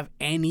seem to have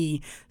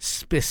any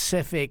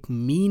specific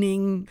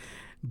meaning,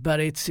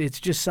 but it's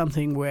just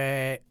something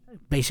where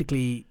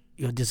basically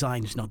your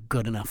design is not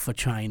good enough for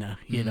China.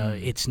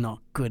 It's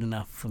not good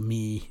enough for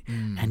me,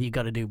 and you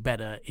got to do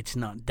better. It's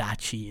not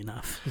dachi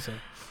enough. So.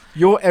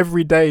 Your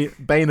everyday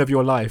bane of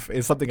your life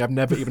is something I've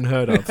never even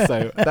heard of.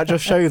 So that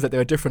just shows that there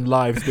are different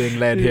lives being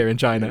led here in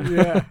China.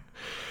 Yeah.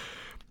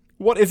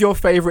 What is your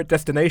favorite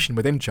destination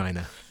within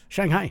China?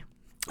 Shanghai.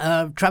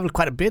 I've traveled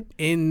quite a bit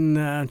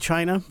in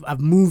China.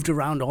 I've moved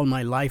around all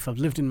my life. I've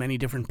lived in many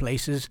different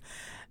places.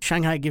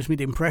 Shanghai gives me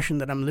the impression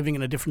that I'm living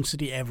in a different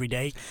city every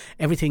day.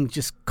 Everything's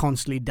just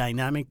constantly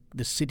dynamic.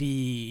 The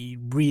city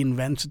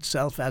reinvents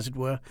itself, as it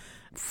were.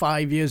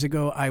 5 years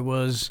ago, I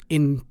was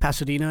in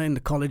Pasadena in the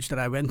college that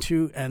I went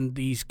to, and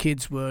these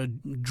kids were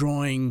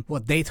drawing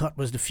what they thought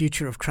was the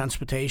future of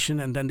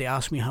transportation. And then they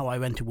asked me how I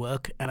went to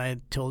work, and I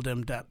told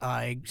them that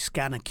I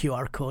scan a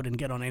QR code and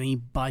get on any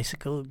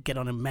bicycle, get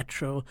on a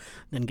metro,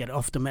 then get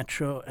off the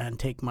metro and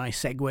take my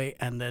Segway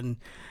and then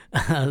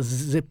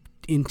zip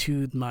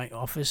into my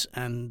office.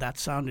 And that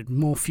sounded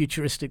more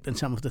futuristic than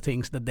some of the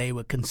things that they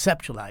were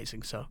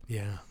conceptualizing. So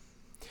yeah.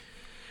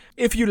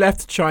 If you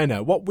left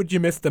China, what would you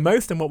miss the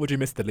most and what would you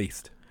miss the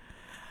least?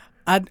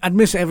 I'd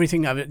miss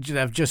everything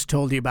I've just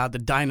told you about: the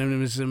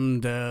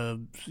dynamism, the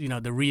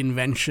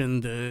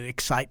reinvention, the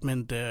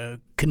excitement, the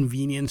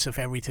convenience of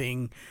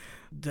everything,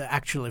 the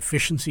actual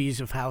efficiencies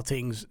of how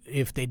things,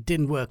 if they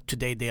didn't work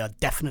today, they are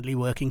definitely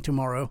working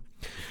tomorrow.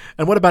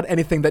 And what about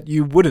anything that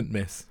you wouldn't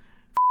miss?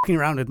 F***ing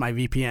around with my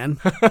VPN.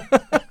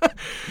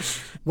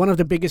 One of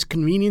the biggest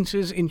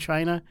conveniences in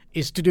China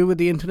is to do with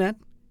the internet.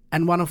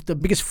 And one of the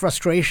biggest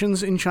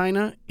frustrations in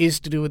China is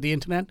to do with the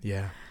internet.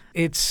 Yeah.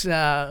 It's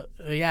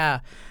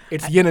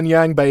It's yin and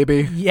yang,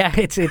 baby. Yeah,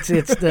 it's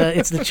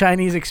the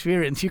Chinese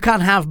experience. You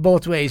can't have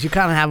both ways. You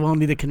can't have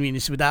only the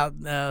convenience without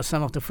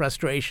some of the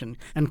frustration.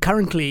 And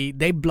currently,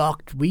 they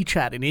blocked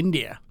WeChat in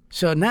India.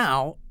 So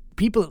now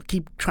people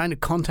keep trying to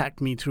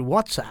contact me through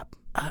WhatsApp.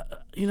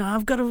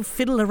 I've got to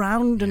fiddle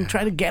around and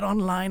try to get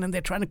online, and they're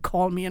trying to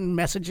call me and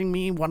messaging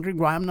me, wondering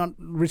why I'm not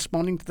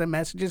responding to their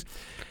messages.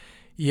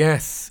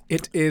 Yes,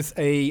 it is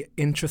a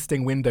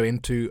interesting window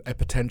into a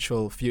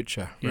potential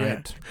future,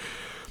 right?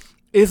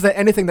 Yeah. Is there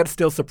anything that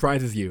still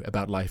surprises you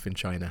about life in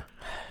China?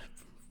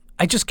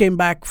 I just came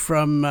back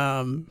from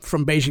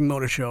Beijing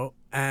Motor Show,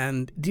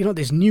 and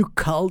this new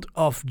cult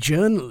of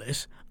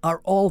journalists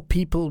are all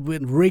people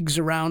with rigs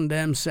around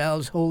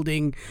themselves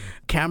holding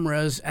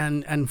cameras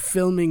and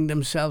filming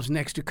themselves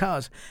next to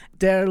cars.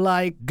 They're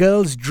like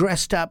girls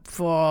dressed up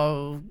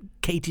for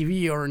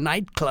KTV or a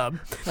nightclub.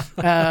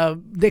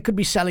 They could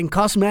be selling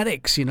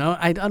cosmetics,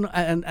 I don't,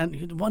 and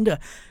you wonder,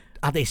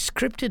 are they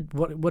scripted?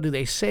 What do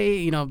they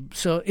say?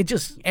 So it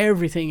just,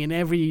 everything in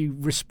every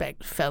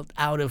respect felt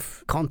out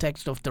of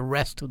context of the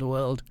rest of the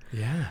world.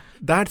 Yeah.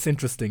 That's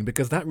interesting,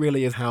 because that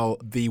really is how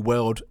the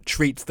world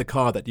treats the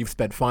car that you've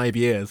spent 5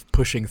 years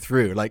pushing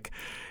through. Like,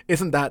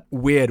 isn't that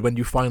weird when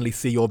you finally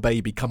see your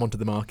baby come onto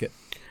the market?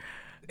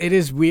 It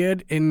is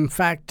weird. In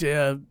fact,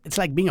 it's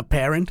like being a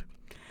parent.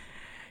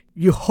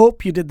 You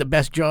hope you did the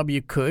best job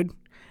you could.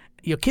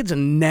 Your kids are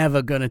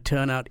never going to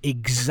turn out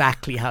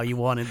exactly how you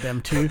wanted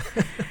them to.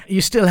 You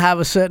still have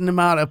a certain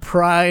amount of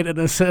pride and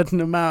a certain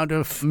amount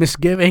of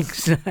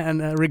misgivings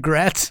and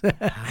regrets.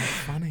 How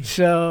funny.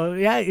 So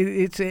yeah,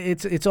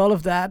 it's all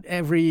of that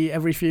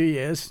every few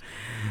years.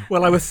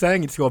 Well, I was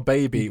saying it's your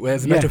baby.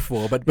 Where's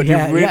metaphor? But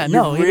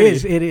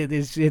It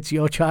is. It's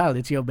your child.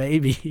 It's your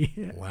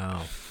baby.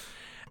 Wow.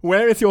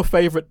 Where is your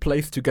favorite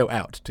place to go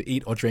out to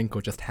eat or drink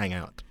or just hang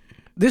out?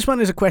 This one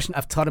is a question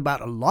I've thought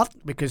about a lot,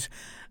 because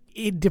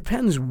it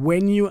depends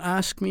when you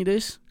ask me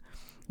this.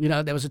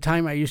 There was a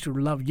time I used to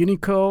love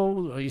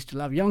Uniqlo, I used to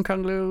love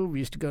Yongkanglu, we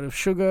used to go to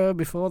Sugar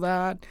before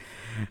that.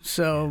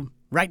 So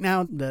right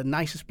now, the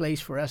nicest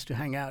place for us to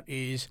hang out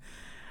is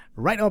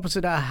right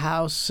opposite our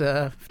house,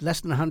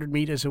 less than 100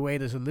 meters away.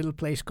 There's a little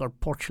place called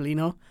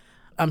Porcellino.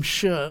 I'm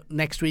sure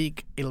next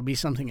week it'll be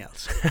something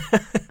else.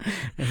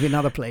 It'll be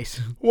another place.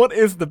 What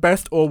is the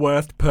best or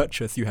worst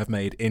purchase you have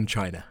made in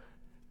China?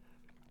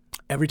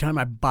 Every time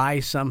I buy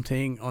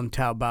something on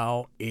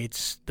Taobao,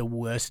 it's the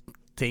worst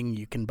thing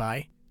you can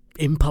buy.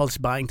 Impulse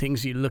buying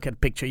things, you look at a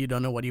picture, you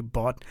don't know what you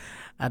bought.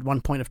 At one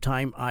point of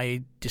time,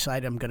 I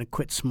decided I'm going to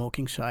quit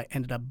smoking, so I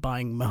ended up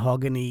buying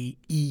mahogany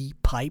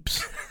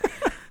E-pipes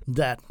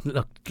that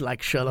looked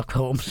like Sherlock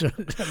Holmes.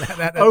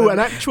 An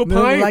actual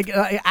pipe? Like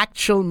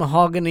actual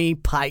mahogany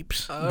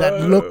pipes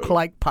that look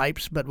like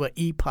pipes but were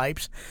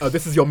E-pipes. Oh,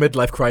 this is your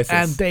midlife crisis.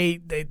 And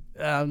they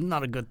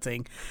not a good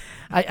thing.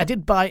 I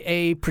did buy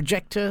a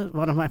projector,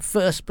 one of my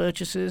first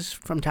purchases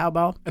from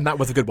Taobao. And that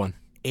was a good one.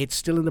 It's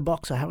still in the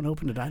box. I haven't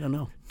opened it. I don't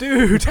know.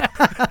 Dude.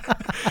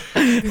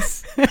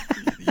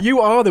 You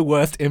are the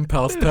worst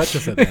impulse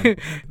purchaser then.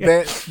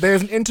 Yeah.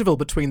 There's an interval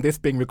between this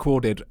being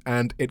recorded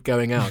and it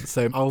going out.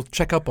 So I'll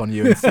check up on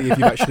you and see if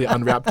you've actually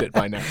unwrapped it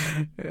by now.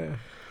 Yeah.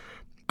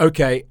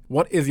 Okay.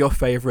 What is your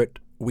favorite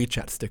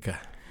WeChat sticker?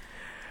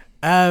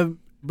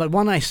 But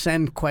one I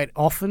send quite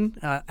often,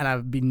 and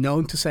I've been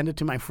known to send it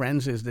to my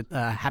friends, is the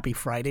Happy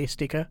Friday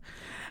sticker.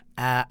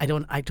 I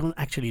don't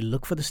actually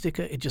look for the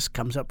sticker. It just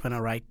comes up when I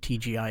write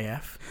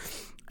TGIF.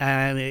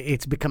 And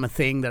it's become a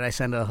thing that I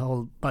send a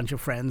whole bunch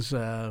of friends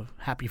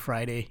Happy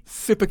Friday.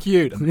 Super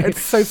cute.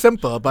 It's so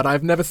simple, but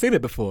I've never seen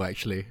it before,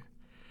 actually.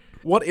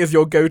 What is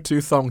your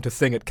go-to song to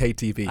sing at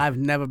KTV? I've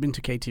never been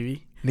to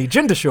KTV. 你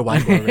真的是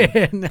外国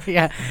人.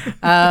 Yeah.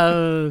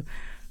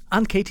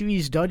 Aren't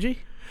KTVs dodgy?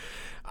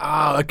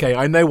 Ah, okay.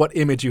 I know what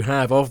image you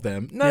have of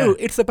them. No,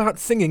 It's about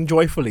singing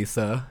joyfully,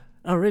 sir.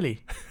 Oh,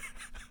 really?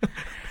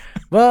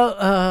 Well,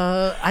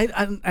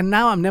 and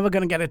now I'm never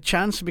going to get a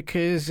chance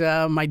because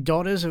my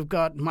daughters have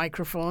got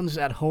microphones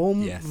at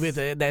home with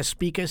their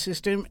speaker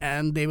system,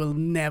 and they will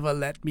never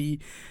let me.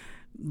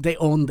 They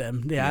own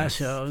them.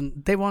 So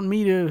they want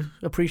me to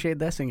appreciate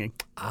their singing.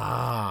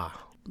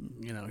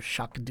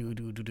 Shock doo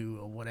doo doo doo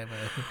or whatever.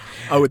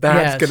 Oh,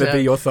 that's going to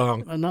be your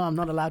song. No, I'm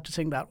not allowed to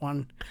sing that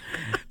one.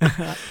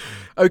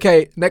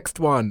 Okay, next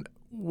one.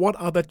 What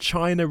other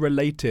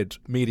China-related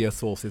media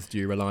sources do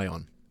you rely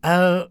on?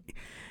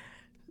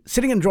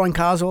 Sitting and drawing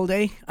cars all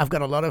day, I've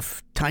got a lot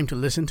of time to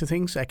listen to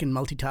things. I can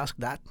multitask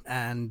that.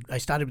 And I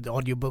started with the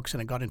audiobooks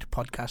and I got into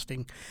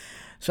podcasting.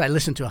 So I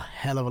listen to a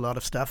hell of a lot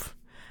of stuff.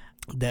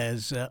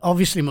 There's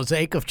obviously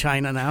Mosaic of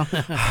China now.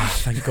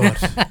 Thank God.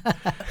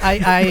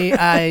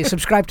 I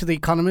subscribe to The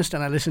Economist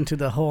and I listen to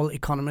the whole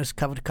Economist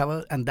cover to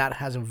cover, and that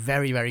has a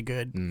very, very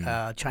good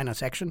China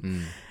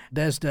section.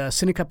 There's the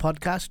Sinica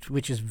podcast,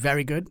 which is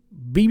very good.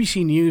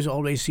 BBC News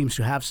always seems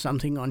to have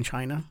something on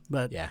China,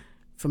 but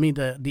for me,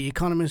 the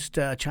Economist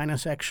China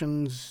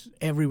sections,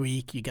 every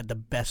week you get the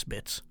best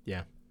bits.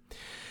 Yeah.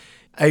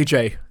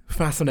 AJ,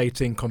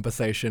 fascinating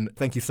conversation.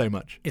 Thank you so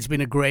much. It's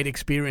been a great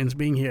experience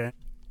being here.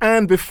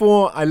 And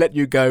before I let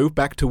you go,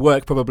 back to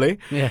work probably,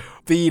 Yeah.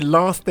 the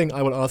last thing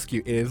I will ask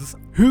you is,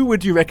 who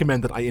would you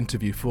recommend that I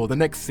interview for the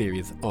next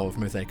series of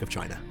Mosaic of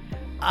China?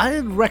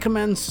 I'd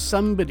recommend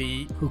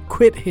somebody who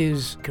quit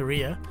his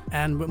career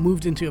and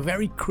moved into a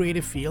very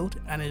creative field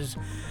and is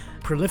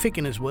prolific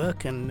in his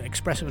work and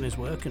expressive in his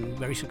work and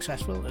very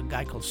successful, a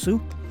guy called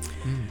Su.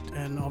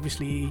 And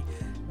obviously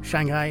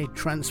Shanghai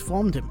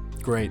transformed him.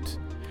 Great.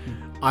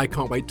 I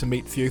can't wait to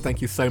meet you.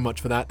 Thank you so much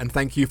for that. And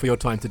thank you for your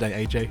time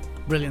today, AJ.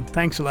 Brilliant.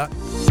 Thanks a lot.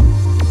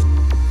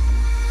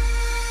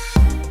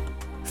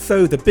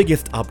 So the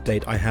biggest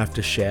update I have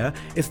to share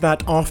is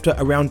that after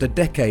around a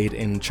decade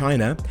in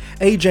China,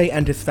 AJ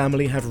and his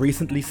family have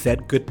recently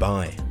said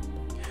goodbye.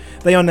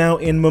 They are now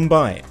in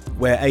Mumbai,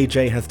 where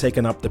AJ has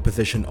taken up the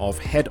position of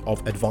Head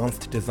of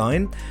Advanced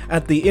Design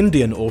at the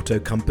Indian auto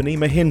company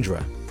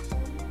Mahindra.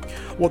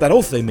 What that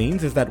also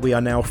means is that we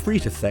are now free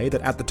to say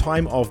that at the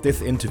time of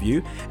this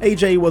interview,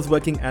 AJ was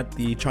working at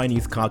the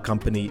Chinese car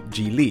company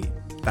Geely.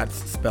 That's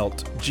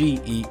spelt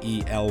Geely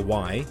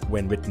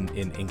when written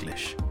in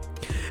English.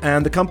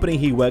 And the company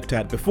he worked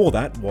at before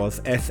that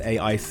was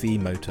SAIC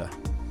Motor.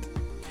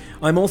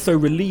 I'm also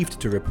relieved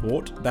to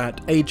report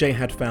that AJ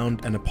had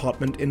found an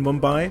apartment in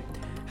Mumbai,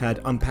 had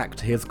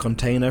unpacked his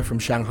container from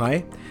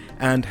Shanghai,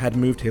 and had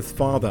moved his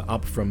father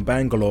up from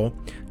Bangalore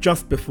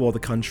just before the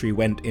country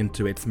went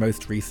into its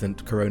most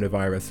recent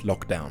coronavirus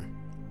lockdown.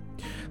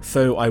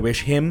 So I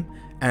wish him,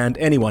 and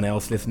anyone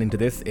else listening to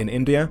this in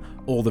India,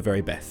 all the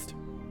very best.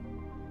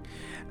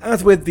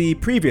 As with the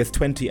previous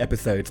 20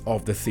 episodes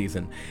of the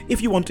season,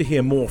 if you want to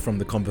hear more from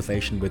the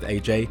conversation with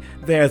AJ,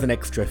 there's an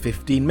extra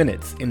 15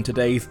 minutes in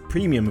today's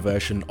premium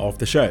version of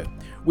the show,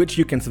 which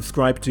you can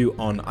subscribe to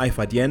on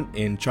iFadian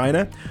in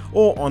China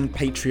or on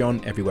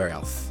Patreon everywhere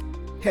else.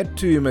 Head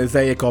to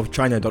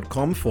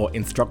mosaicofchina.com for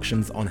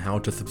instructions on how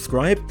to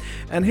subscribe,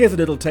 and here's a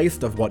little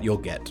taste of what you'll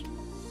get.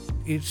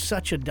 It's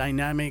such a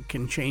dynamic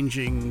and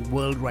changing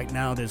world right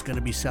now. There's going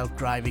to be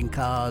self-driving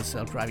cars,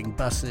 self-driving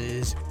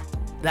buses.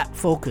 That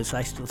focus,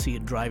 I still see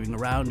it driving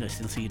around. I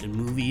still see it in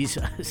movies.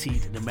 I see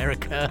it in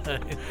America.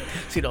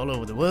 I see it all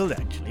over the world,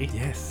 actually.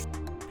 Yes.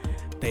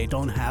 They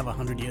don't have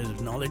 100 years of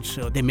knowledge,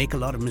 so they make a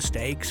lot of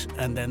mistakes,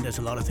 and then there's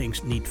a lot of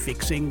things need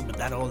fixing, but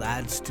that all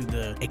adds to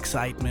the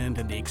excitement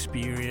and the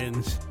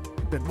experience.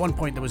 At one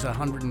point, there was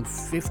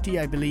 150,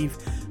 I believe,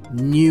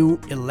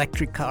 new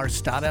electric car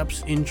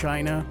startups in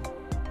China.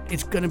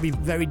 It's going to be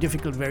very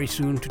difficult very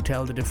soon to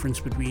tell the difference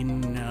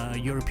between a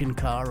European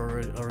car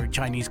or a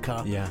Chinese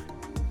car. Yeah.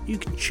 You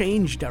can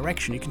change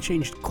direction, you can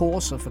change the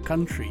course of a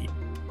country.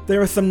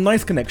 There are some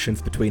nice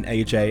connections between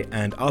AJ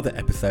and other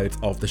episodes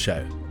of the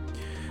show.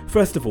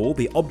 First of all,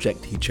 the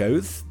object he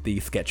chose, the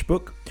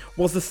sketchbook,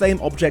 was the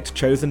same object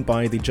chosen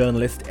by the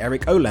journalist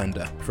Eric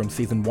Olander from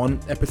Season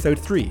 1, Episode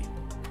 3.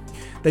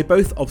 They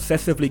both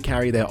obsessively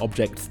carry their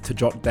objects to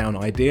jot down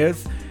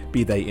ideas,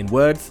 be they in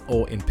words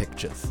or in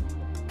pictures.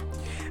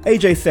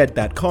 AJ said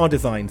that car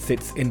design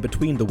sits in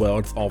between the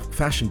worlds of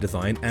fashion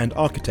design and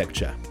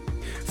architecture.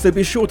 So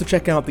be sure to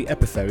check out the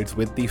episodes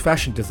with the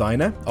fashion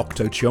designer,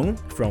 Octo Cheung,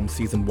 from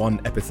Season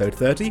 1, Episode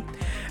 30,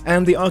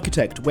 and the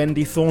architect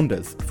Wendy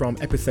Saunders from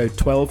Episode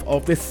 12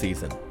 of this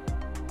season.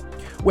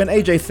 When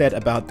AJ said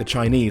about the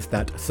Chinese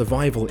that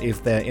survival is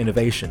their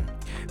innovation,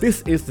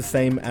 this is the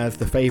same as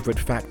the favourite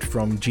fact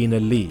from Gina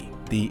Lee,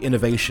 the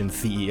innovation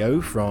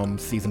CEO from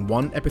Season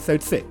 1,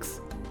 Episode 6.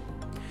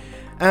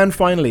 And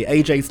finally,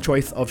 AJ's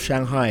choice of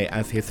Shanghai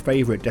as his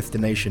favourite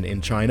destination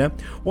in China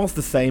was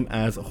the same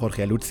as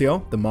Jorge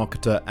Lucio, the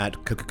marketer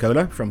at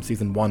Coca-Cola from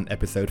Season 1,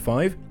 Episode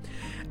 5,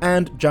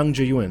 and Zhang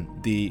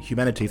Zhiyuan, the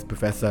humanities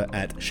professor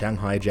at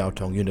Shanghai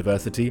Jiaotong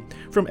University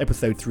from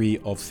Episode 3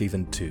 of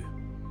Season 2.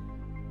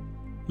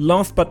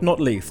 Last but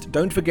not least,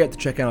 don't forget to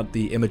check out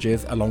the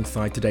images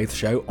alongside today's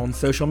show on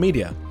social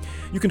media.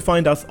 You can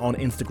find us on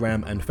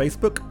Instagram and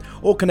Facebook,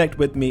 or connect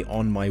with me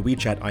on my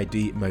WeChat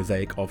ID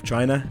Mosaic of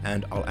China,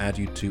 and I'll add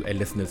you to a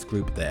listeners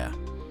group there.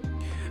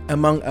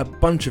 Among a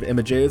bunch of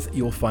images,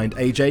 you'll find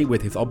AJ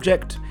with his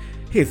object,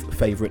 his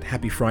favourite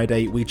Happy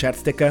Friday WeChat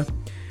sticker,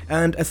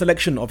 and a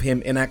selection of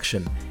him in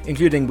action,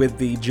 including with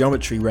the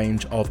geometry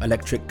range of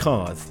electric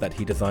cars that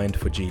he designed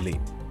for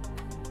Geely.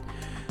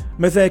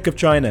 Mosaic of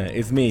China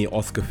is me,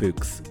 Oscar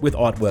Fuchs, with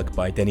artwork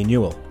by Denny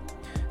Newell.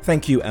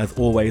 Thank you as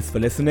always for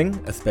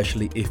listening,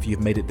 especially if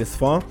you've made it this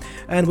far,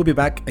 and we'll be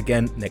back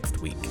again next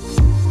week.